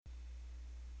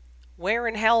Where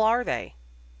in hell are they?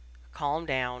 Calm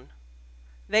down.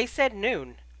 They said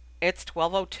noon. It's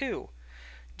 12:02.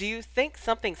 Do you think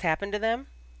something's happened to them?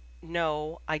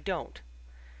 No, I don't.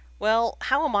 Well,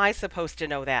 how am I supposed to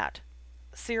know that?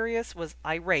 Sirius was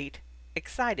irate,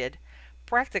 excited,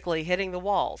 practically hitting the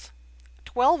walls.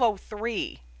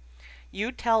 12:03.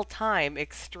 You tell time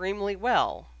extremely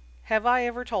well. Have I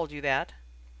ever told you that?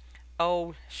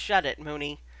 Oh, shut it,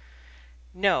 Mooney.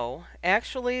 No,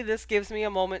 actually, this gives me a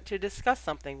moment to discuss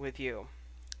something with you.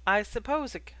 I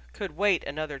suppose it could wait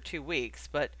another 2 weeks,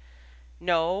 but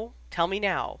no, tell me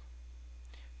now.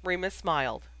 Remus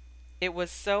smiled. It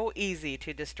was so easy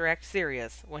to distract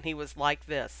Sirius when he was like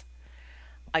this.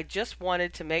 I just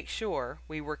wanted to make sure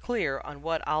we were clear on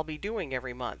what I'll be doing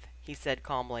every month, he said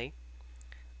calmly.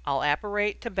 I'll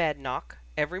apparate to Badenoch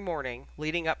every morning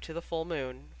leading up to the full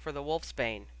moon for the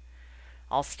wolfsbane.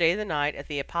 I'll stay the night at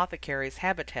the apothecary's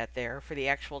habitat there for the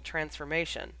actual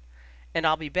transformation, and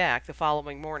I'll be back the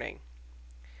following morning.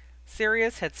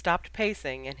 Sirius had stopped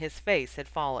pacing and his face had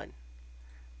fallen.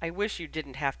 I wish you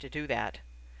didn't have to do that.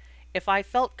 If I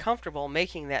felt comfortable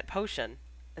making that potion,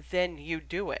 then you'd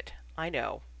do it, I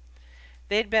know.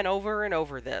 They'd been over and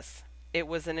over this. It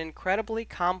was an incredibly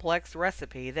complex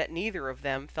recipe that neither of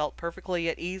them felt perfectly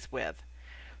at ease with.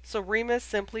 So Remus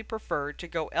simply preferred to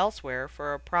go elsewhere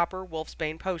for a proper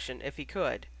wolfsbane potion if he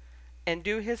could, and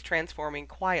do his transforming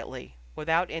quietly,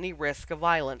 without any risk of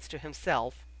violence to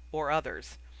himself or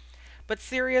others. But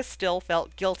Sirius still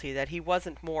felt guilty that he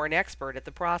wasn't more an expert at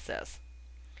the process.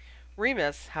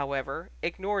 Remus, however,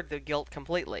 ignored the guilt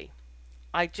completely.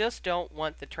 I just don't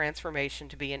want the transformation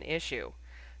to be an issue,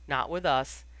 not with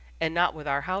us, and not with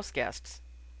our house guests.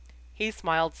 He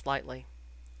smiled slightly.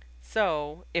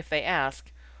 So, if they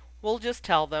ask, we'll just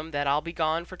tell them that I'll be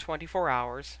gone for 24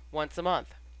 hours, once a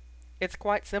month. It's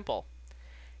quite simple.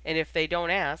 And if they don't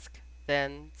ask,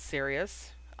 then,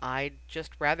 Sirius, I'd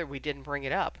just rather we didn't bring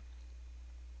it up.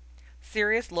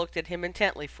 Sirius looked at him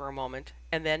intently for a moment,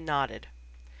 and then nodded.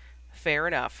 Fair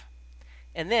enough.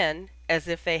 And then, as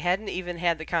if they hadn't even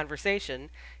had the conversation,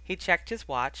 he checked his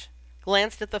watch,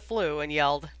 glanced at the flue, and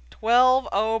yelled,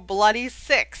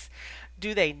 12:06!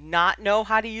 Do they not know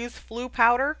how to use flue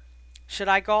powder? Should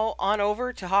I go on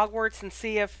over to Hogwarts and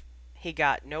see if... He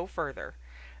got no further.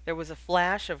 There was a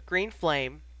flash of green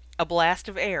flame, a blast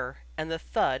of air, and the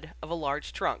thud of a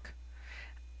large trunk.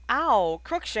 Ow,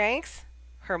 Crookshanks!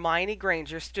 Hermione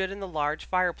Granger stood in the large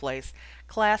fireplace,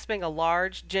 clasping a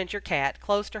large ginger cat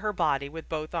close to her body with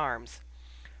both arms.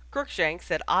 Crookshanks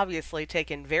had obviously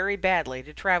taken very badly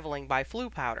to traveling by flue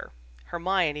powder.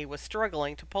 Hermione was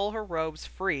struggling to pull her robes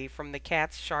free from the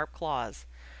cat's sharp claws.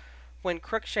 When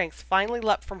Crookshanks finally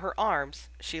leapt from her arms,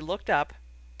 she looked up,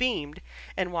 beamed,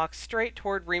 and walked straight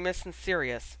toward Remus and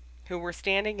Sirius, who were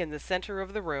standing in the center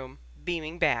of the room,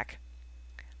 beaming back.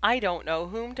 I don't know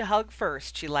whom to hug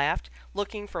first, she laughed,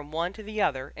 looking from one to the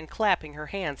other and clapping her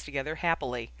hands together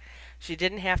happily. She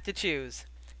didn't have to choose.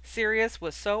 Sirius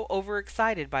was so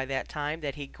overexcited by that time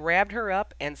that he grabbed her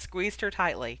up and squeezed her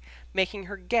tightly, making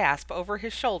her gasp over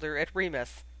his shoulder at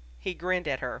Remus. He grinned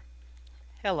at her.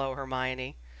 Hello,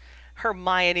 Hermione.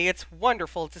 Hermione, it's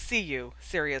wonderful to see you,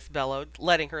 Sirius bellowed,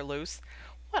 letting her loose.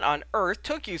 What on earth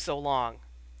took you so long?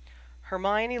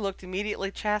 Hermione looked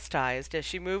immediately chastised as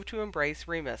she moved to embrace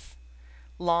Remus.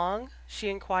 Long? She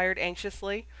inquired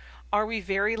anxiously. Are we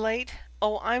very late?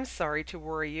 Oh, I'm sorry to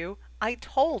worry you. I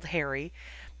told Harry,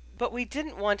 but we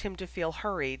didn't want him to feel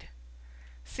hurried.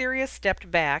 Sirius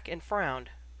stepped back and frowned.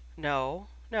 No,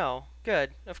 no,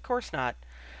 good, of course not.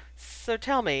 So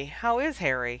tell me, how is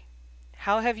Harry?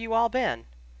 How have you all been?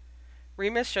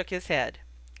 Remus shook his head.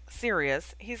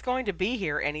 Sirius, he's going to be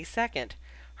here any second.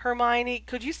 Hermione,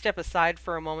 could you step aside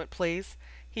for a moment, please?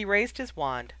 He raised his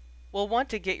wand. We'll want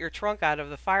to get your trunk out of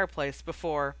the fireplace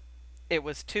before... It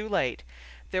was too late.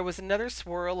 There was another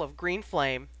swirl of green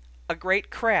flame, a great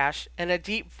crash, and a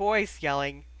deep voice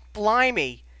yelling,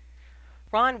 Blimey!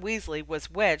 Ron Weasley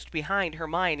was wedged behind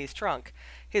Hermione's trunk.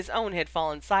 His own had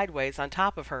fallen sideways on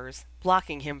top of hers,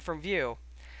 blocking him from view.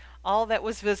 All that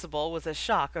was visible was a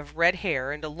shock of red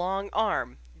hair and a long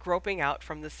arm, groping out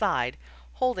from the side,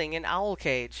 holding an owl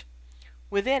cage.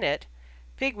 Within it,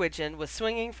 Pigwidgeon was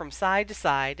swinging from side to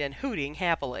side and hooting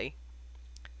happily.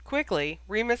 Quickly,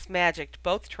 Remus magicked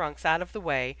both trunks out of the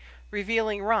way,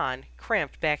 revealing Ron,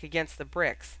 cramped back against the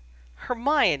bricks.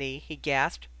 Hermione, he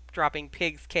gasped, dropping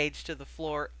Pig's cage to the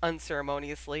floor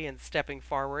unceremoniously and stepping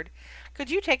forward.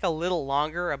 Could you take a little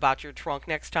longer about your trunk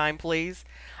next time, please?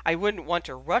 I wouldn't want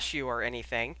to rush you or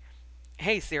anything.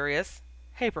 Hey, Sirius.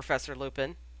 Hey, Professor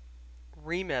Lupin.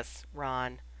 Remus,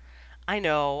 Ron. I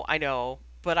know,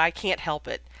 but I can't help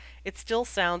it. It still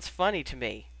sounds funny to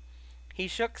me. He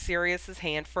shook Sirius's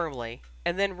hand firmly,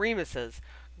 and then Remus's,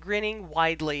 grinning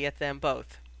widely at them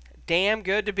both. "Damn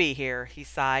good to be here," he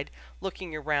sighed,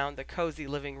 looking around the cozy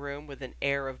living room with an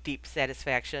air of deep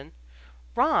satisfaction.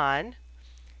 "Ron!"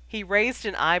 He raised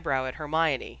an eyebrow at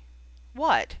Hermione.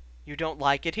 "What? You don't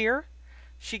like it here?"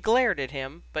 She glared at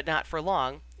him, but not for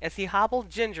long, as he hobbled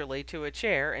gingerly to a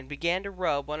chair and began to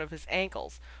rub one of his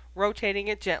ankles, rotating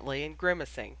it gently and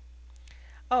grimacing.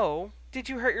 "Oh, did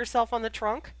you hurt yourself on the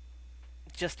trunk?"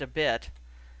 "Just a bit."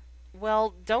 "Well,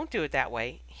 don't do it that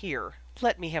way. Here,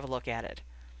 let me have a look at it."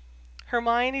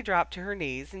 Hermione dropped to her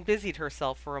knees and busied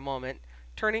herself for a moment,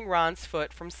 turning Ron's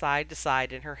foot from side to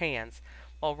side in her hands,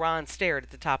 while Ron stared at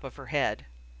the top of her head.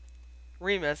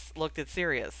 Remus looked at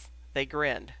Sirius. They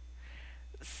grinned.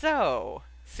 "So,"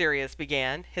 Sirius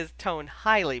began, his tone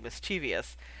highly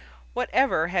mischievous,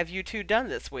 "whatever have you two done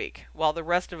this week, while the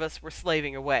rest of us were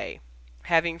slaving away?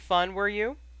 Having fun, were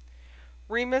you?"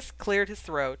 Remus cleared his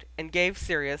throat and gave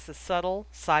Sirius a subtle,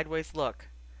 sideways look.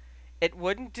 It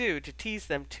wouldn't do to tease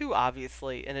them too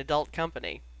obviously in adult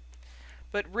company.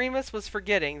 But Remus was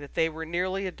forgetting that they were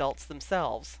nearly adults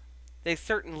themselves. They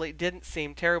certainly didn't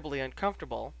seem terribly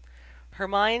uncomfortable.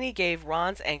 Hermione gave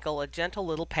Ron's ankle a gentle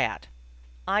little pat.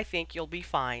 "I think you'll be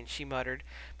fine," she muttered,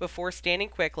 before standing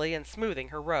quickly and smoothing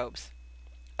her robes.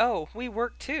 "Oh, we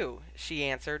worked too," she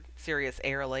answered, Sirius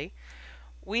airily.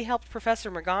 "We helped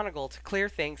Professor McGonagall to clear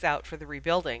things out for the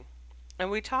rebuilding. And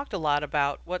we talked a lot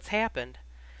about what's happened.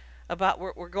 About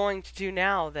what we're going to do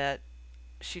now that—"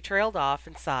 She trailed off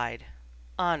and sighed.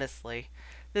 "Honestly,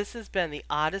 this has been the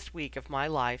oddest week of my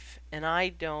life, and I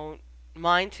don't—"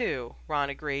 "Mine too," Ron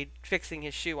agreed, fixing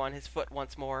his shoe on his foot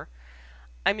once more.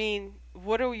 "I mean,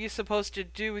 what are you supposed to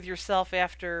do with yourself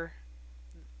after—"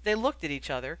 They looked at each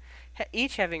other,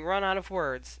 each having run out of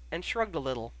words, and shrugged a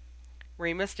little.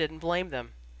 Remus didn't blame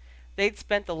them. They'd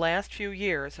spent the last few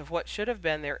years of what should have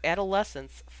been their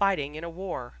adolescence fighting in a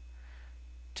war.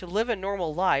 To live a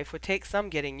normal life would take some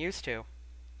getting used to.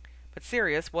 But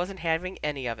Sirius wasn't having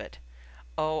any of it.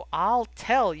 "Oh, I'll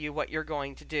tell you what you're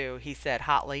going to do," he said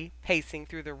hotly, pacing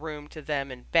through the room to them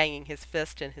and banging his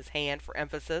fist in his hand for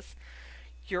emphasis.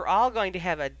 "You're all going to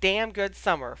have a damn good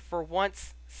summer, for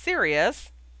once—"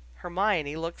 "Sirius!"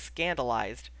 Hermione looked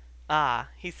scandalized. "Ah,"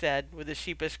 he said, with a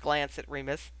sheepish glance at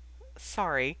Remus.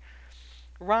 "Sorry."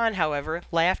 Ron, however,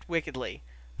 laughed wickedly.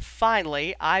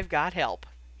 "Finally, I've got help,"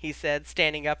 he said,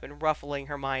 standing up and ruffling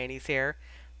Hermione's hair.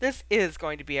 "This is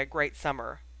going to be a great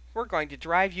summer. We're going to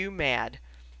drive you mad."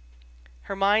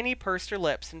 Hermione pursed her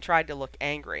lips and tried to look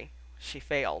angry. She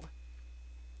failed.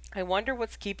 "I wonder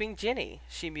what's keeping Ginny,"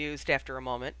 she mused after a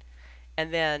moment.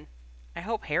 And then, "I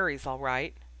hope Harry's all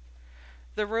right."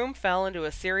 The room fell into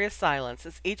a serious silence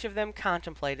as each of them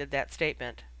contemplated that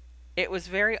statement. It was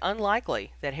very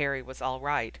unlikely that Harry was all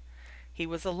right. He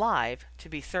was alive, to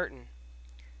be certain.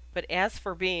 But as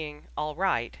for being all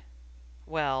right,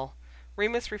 well,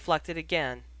 Remus reflected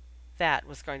again. That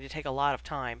was going to take a lot of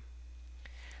time.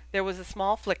 There was a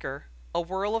small flicker, a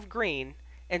whirl of green,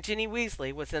 and Ginny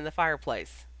Weasley was in the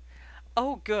fireplace.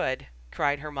 "Oh, good!"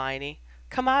 cried Hermione.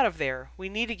 "Come out of there. We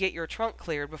need to get your trunk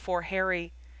cleared before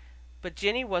Harry—" But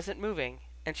Ginny wasn't moving,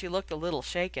 and she looked a little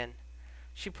shaken.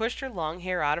 She pushed her long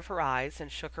hair out of her eyes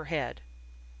and shook her head.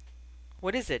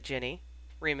 "What is it, Ginny?"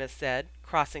 Remus said,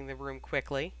 crossing the room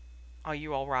quickly. "Are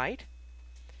you all right?"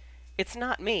 "It's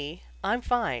not me. I'm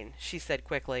fine," she said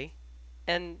quickly.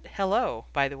 "And hello,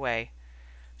 by the way."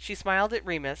 She smiled at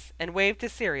Remus and waved to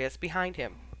Sirius behind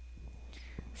him.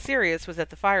 Sirius was at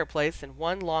the fireplace in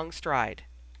one long stride.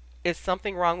 "Is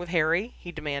something wrong with Harry?"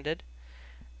 he demanded.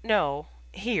 "No.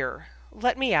 Here,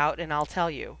 let me out and I'll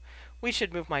tell you. We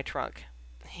should move my trunk.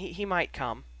 He might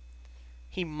come."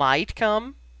 "He might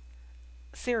come?"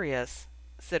 "Sirius,"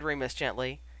 said Remus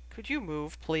gently, "could you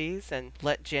move, please, and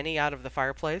let Ginny out of the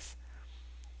fireplace?"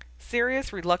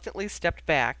 Sirius reluctantly stepped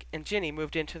back, and Ginny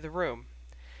moved into the room.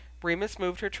 Remus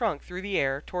moved her trunk through the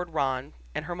air toward Ron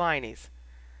and Hermione's.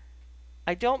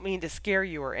 "I don't mean to scare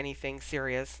you or anything,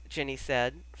 Sirius," Ginny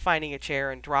said, finding a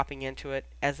chair and dropping into it,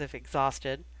 as if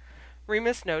exhausted.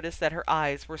 Remus noticed that her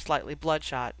eyes were slightly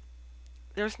bloodshot.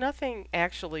 "There's nothing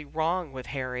actually wrong with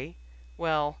Harry.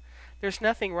 Well, there's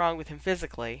nothing wrong with him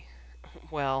physically.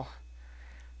 Well—"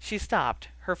 She stopped,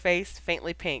 her face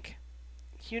faintly pink.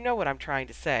 "You know what I'm trying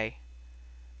to say."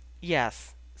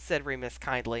 "Yes," said Remus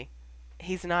kindly.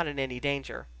 "He's not in any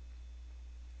danger."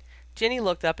 Ginny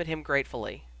looked up at him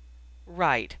gratefully.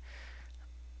 "Right.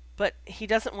 But he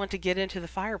doesn't want to get into the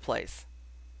fireplace."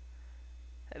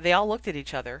 They all looked at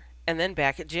each other, and then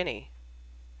back at Ginny.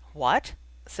 "What?"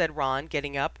 said Ron,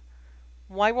 getting up.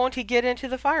 "Why won't he get into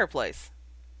the fireplace?"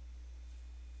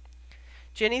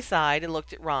 Ginny sighed and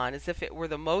looked at Ron as if it were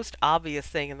the most obvious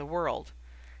thing in the world.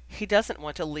 "He doesn't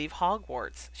want to leave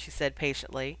Hogwarts," she said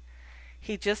patiently.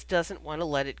 "He just doesn't want to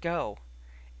let it go.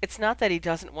 It's not that he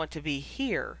doesn't want to be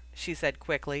here," she said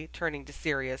quickly, turning to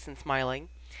Sirius and smiling.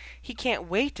 "He can't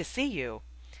wait to see you.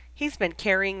 He's been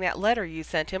carrying that letter you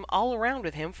sent him all around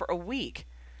with him for a week."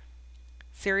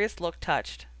 Sirius looked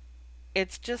touched.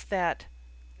 "It's just that,"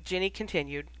 Ginny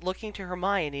continued, looking to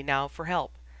Hermione now for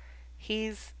help.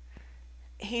 He's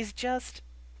just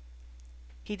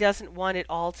he doesn't want it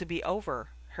all to be over,"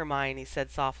 Hermione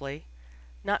said softly.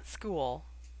 "Not school,"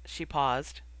 she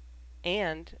paused,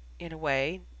 "and, in a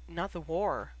way, not the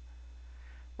war."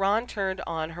 Ron turned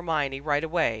on Hermione right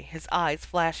away, his eyes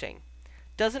flashing.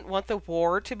 "Doesn't want the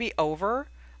war to be over?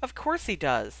 Of course he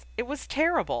does. It was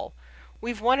terrible.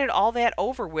 We've wanted all that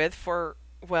over with for,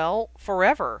 well,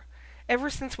 forever. Ever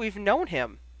since we've known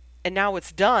him. And now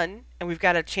it's done, and we've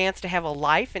got a chance to have a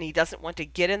life, and he doesn't want to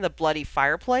get in the bloody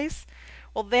fireplace?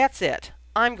 Well, that's it.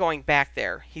 I'm going back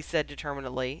there," he said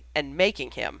determinedly, "and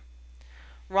making him."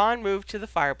 Ron moved to the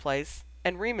fireplace,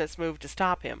 and Remus moved to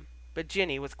stop him, but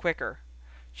Ginny was quicker.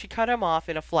 She cut him off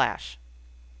in a flash.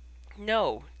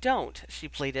 "No, don't," she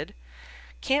pleaded.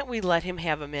 "Can't we let him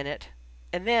have a minute?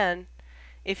 And then,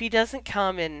 if he doesn't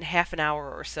come in half an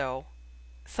hour or so,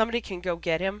 somebody can go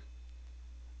get him?"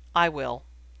 "I will."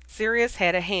 Sirius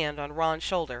had a hand on Ron's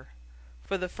shoulder.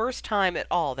 For the first time at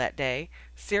all that day,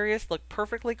 Sirius looked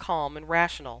perfectly calm and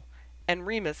rational, and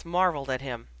Remus marveled at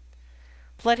him.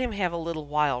 "Let him have a little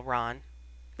while, Ron.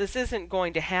 This isn't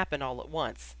going to happen all at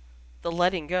once. The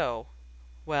letting go,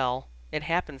 well, it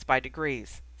happens by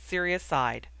degrees." Sirius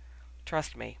sighed.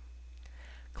 "Trust me."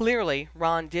 Clearly,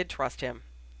 Ron did trust him.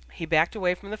 He backed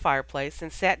away from the fireplace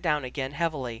and sat down again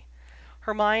heavily.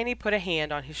 Hermione put a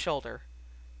hand on his shoulder.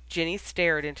 Ginny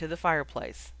stared into the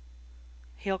fireplace.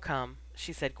 "He'll come,"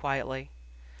 she said quietly.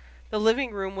 The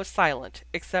living room was silent,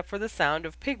 except for the sound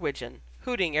of Pigwidgeon,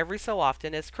 hooting every so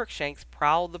often as Crookshanks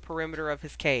prowled the perimeter of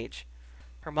his cage.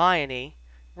 "Hermione,"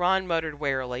 Ron muttered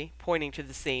warily, pointing to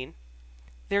the scene.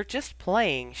 "They're just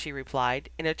playing," she replied,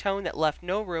 in a tone that left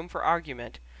no room for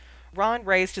argument. Ron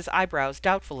raised his eyebrows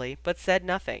doubtfully, but said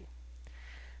nothing.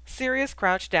 Sirius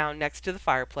crouched down next to the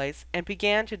fireplace and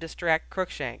began to distract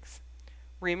Crookshanks.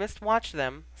 Remus watched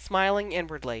them, smiling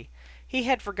inwardly. He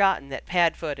had forgotten that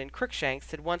Padfoot and Crookshanks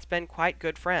had once been quite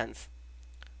good friends.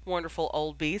 "Wonderful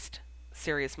old beast,"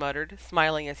 Sirius muttered,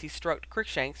 smiling as he stroked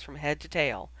Crookshanks from head to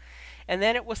tail. And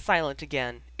then it was silent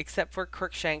again, except for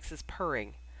Crookshanks's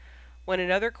purring. When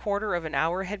another quarter of an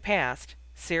hour had passed,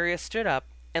 Sirius stood up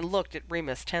and looked at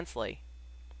Remus tensely.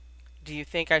 "Do you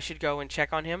think I should go and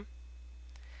check on him?"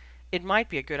 "It might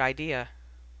be a good idea."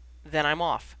 "Then I'm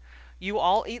off. You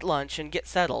all eat lunch and get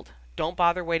settled. Don't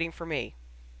bother waiting for me."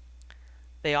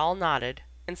 They all nodded,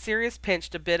 and Sirius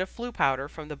pinched a bit of flue powder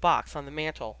from the box on the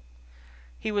mantel.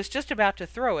 He was just about to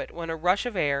throw it when a rush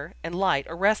of air and light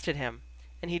arrested him,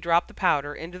 and he dropped the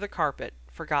powder into the carpet,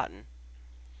 forgotten.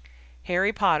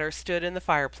 Harry Potter stood in the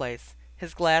fireplace,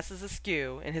 his glasses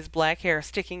askew and his black hair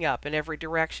sticking up in every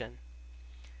direction.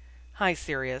 "Hi,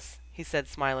 Sirius," he said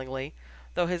smilingly,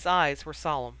 though his eyes were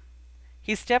solemn.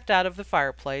 He stepped out of the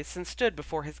fireplace and stood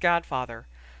before his godfather,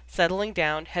 settling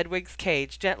down Hedwig's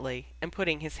cage gently and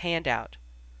putting his hand out.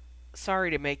 "Sorry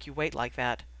to make you wait like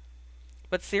that."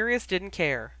 But Sirius didn't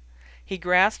care. He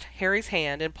grasped Harry's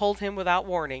hand and pulled him without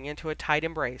warning into a tight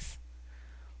embrace.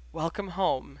 "Welcome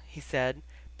home," he said,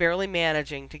 barely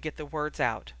managing to get the words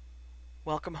out.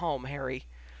 "Welcome home, Harry."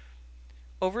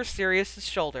 Over Sirius's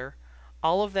shoulder,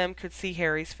 all of them could see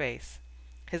Harry's face.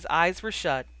 His eyes were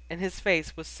shut, and his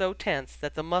face was so tense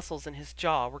that the muscles in his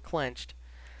jaw were clenched.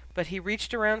 But he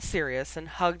reached around Sirius and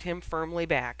hugged him firmly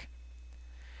back.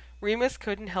 Remus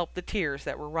couldn't help the tears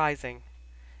that were rising.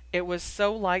 It was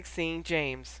so like seeing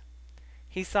James.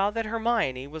 He saw that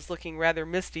Hermione was looking rather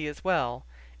misty as well,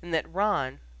 and that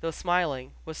Ron, though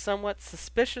smiling, was somewhat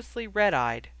suspiciously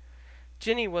red-eyed.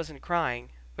 Ginny wasn't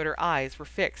crying, but her eyes were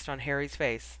fixed on Harry's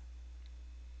face.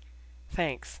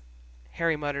 "Thanks,"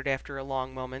 Harry muttered after a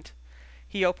long moment.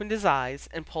 He opened his eyes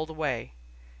and pulled away.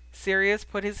 Sirius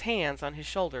put his hands on his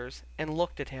shoulders and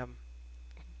looked at him.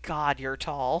 "God, you're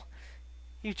tall.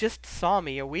 You just saw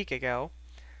me a week ago.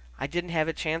 I didn't have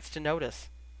a chance to notice."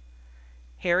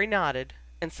 Harry nodded,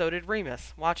 and so did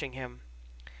Remus, watching him.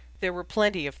 There were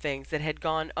plenty of things that had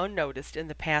gone unnoticed in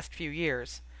the past few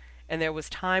years, and there was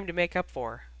time to make up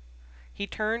for. He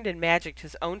turned and magicked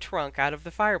his own trunk out of the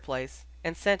fireplace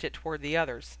and sent it toward the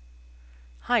others.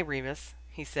 "Hi, Remus,"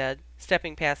 he said,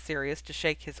 stepping past Sirius to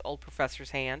shake his old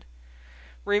professor's hand.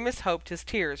 Remus hoped his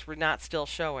tears were not still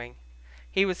showing.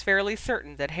 He was fairly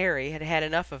certain that Harry had had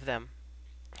enough of them.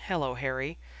 Hello,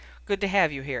 Harry. Good to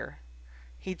have you here.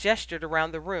 He gestured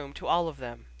around the room to all of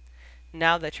them.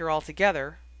 Now that you're all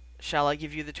together, shall I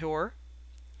give you the tour?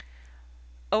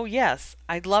 Oh, yes,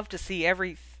 I'd love to see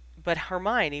every. But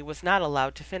Hermione was not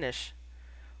allowed to finish.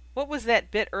 What was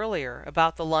that bit earlier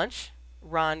about the lunch?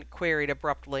 Ron queried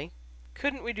abruptly.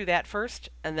 Couldn't we do that first,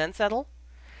 and then settle?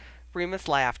 Remus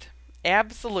laughed.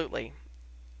 Absolutely.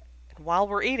 And while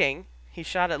we're eating, he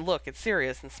shot a look at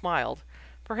Sirius and smiled.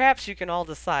 Perhaps you can all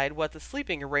decide what the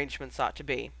sleeping arrangements ought to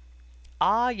be.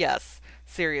 Ah, yes,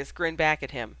 Sirius grinned back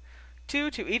at him.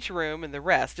 2 to each room, and the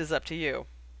rest is up to you.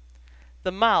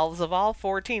 The mouths of all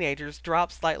 4 teenagers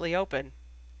dropped slightly open.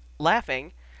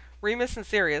 Laughing, Remus and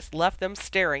Sirius left them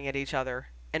staring at each other,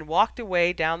 and walked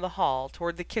away down the hall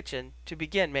toward the kitchen to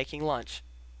begin making lunch.